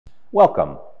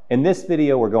Welcome. In this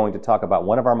video, we're going to talk about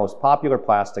one of our most popular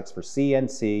plastics for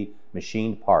CNC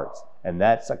machined parts, and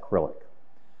that's acrylic.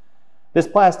 This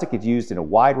plastic is used in a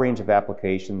wide range of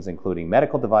applications, including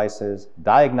medical devices,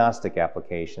 diagnostic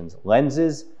applications,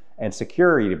 lenses, and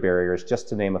security barriers, just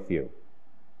to name a few.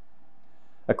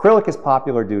 Acrylic is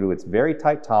popular due to its very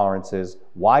tight tolerances,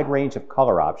 wide range of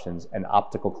color options, and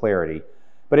optical clarity,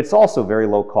 but it's also very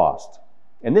low cost.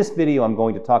 In this video, I'm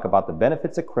going to talk about the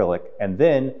benefits of acrylic, and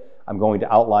then I'm going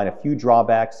to outline a few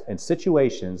drawbacks and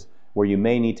situations where you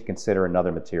may need to consider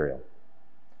another material.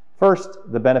 First,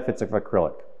 the benefits of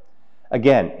acrylic.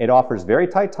 Again, it offers very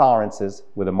tight tolerances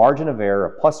with a margin of error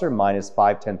of plus or minus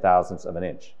 5/10,000ths of an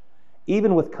inch.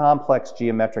 Even with complex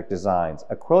geometric designs,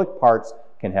 acrylic parts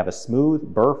can have a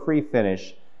smooth, burr-free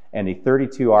finish, and a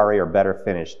 32 RA or better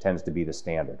finish tends to be the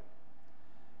standard.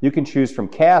 You can choose from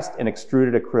cast and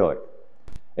extruded acrylic.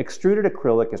 Extruded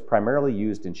acrylic is primarily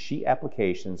used in sheet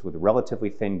applications with relatively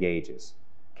thin gauges.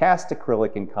 Cast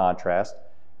acrylic, in contrast,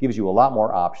 gives you a lot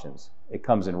more options. It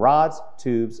comes in rods,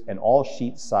 tubes, and all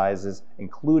sheet sizes,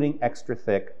 including extra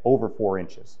thick, over 4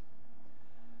 inches.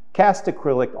 Cast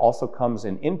acrylic also comes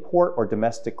in import or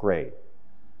domestic grade.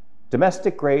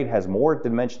 Domestic grade has more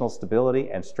dimensional stability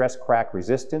and stress crack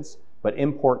resistance, but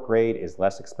import grade is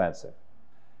less expensive.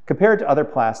 Compared to other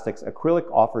plastics, acrylic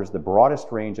offers the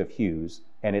broadest range of hues,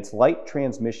 and its light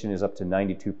transmission is up to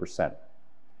 92%.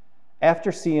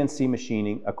 After CNC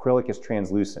machining, acrylic is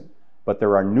translucent, but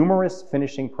there are numerous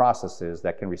finishing processes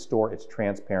that can restore its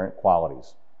transparent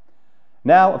qualities.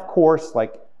 Now, of course,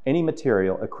 like any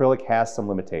material, acrylic has some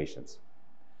limitations.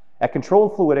 At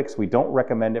Controlled Fluidics, we don't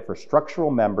recommend it for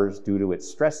structural members due to its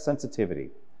stress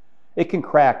sensitivity. It can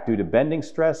crack due to bending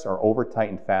stress or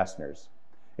over-tightened fasteners.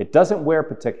 It doesn't wear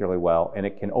particularly well, and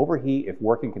it can overheat if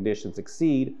working conditions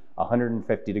exceed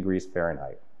 150 degrees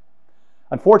Fahrenheit.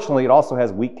 Unfortunately, it also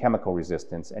has weak chemical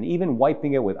resistance, and even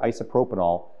wiping it with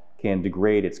isopropanol can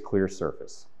degrade its clear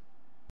surface.